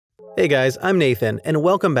Hey guys, I'm Nathan, and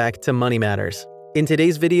welcome back to Money Matters. In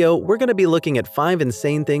today's video, we're going to be looking at 5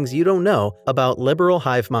 insane things you don't know about Liberal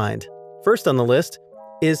Hivemind. First on the list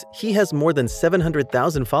is he has more than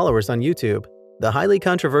 700,000 followers on YouTube. The highly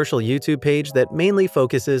controversial YouTube page that mainly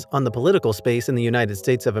focuses on the political space in the United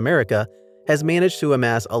States of America has managed to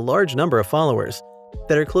amass a large number of followers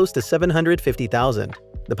that are close to 750,000.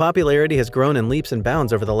 The popularity has grown in leaps and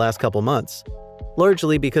bounds over the last couple months,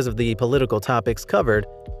 largely because of the political topics covered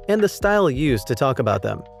and the style used to talk about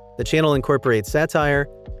them. The channel incorporates satire,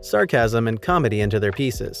 sarcasm, and comedy into their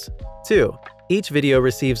pieces. 2. Each video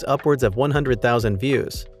receives upwards of 100,000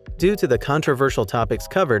 views. Due to the controversial topics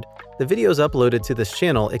covered, the videos uploaded to this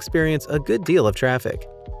channel experience a good deal of traffic.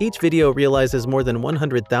 Each video realizes more than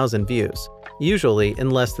 100,000 views, usually in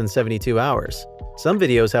less than 72 hours. Some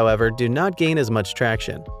videos, however, do not gain as much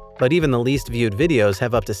traction, but even the least viewed videos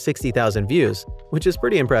have up to 60,000 views, which is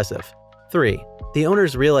pretty impressive. 3. The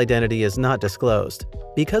owner's real identity is not disclosed.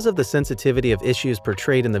 Because of the sensitivity of issues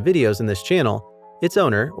portrayed in the videos in this channel, its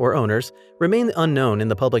owner or owners remain unknown in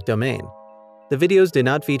the public domain. The videos do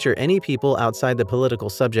not feature any people outside the political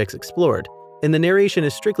subjects explored, and the narration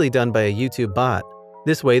is strictly done by a YouTube bot.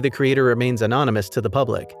 This way, the creator remains anonymous to the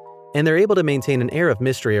public, and they're able to maintain an air of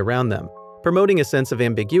mystery around them, promoting a sense of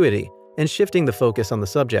ambiguity and shifting the focus on the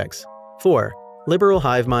subjects. 4. Liberal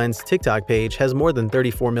Hivemind's TikTok page has more than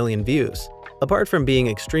 34 million views. Apart from being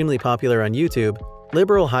extremely popular on YouTube,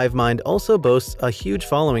 Liberal Hivemind also boasts a huge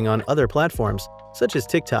following on other platforms, such as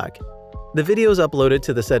TikTok. The videos uploaded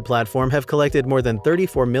to the said platform have collected more than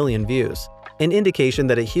 34 million views, an indication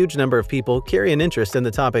that a huge number of people carry an interest in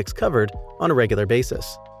the topics covered on a regular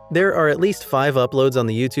basis. There are at least 5 uploads on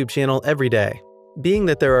the YouTube channel every day. Being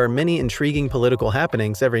that there are many intriguing political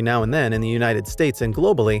happenings every now and then in the United States and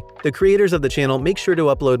globally, the creators of the channel make sure to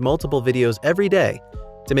upload multiple videos every day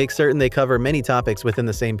to make certain they cover many topics within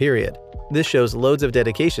the same period. This shows loads of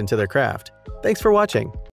dedication to their craft. Thanks for watching.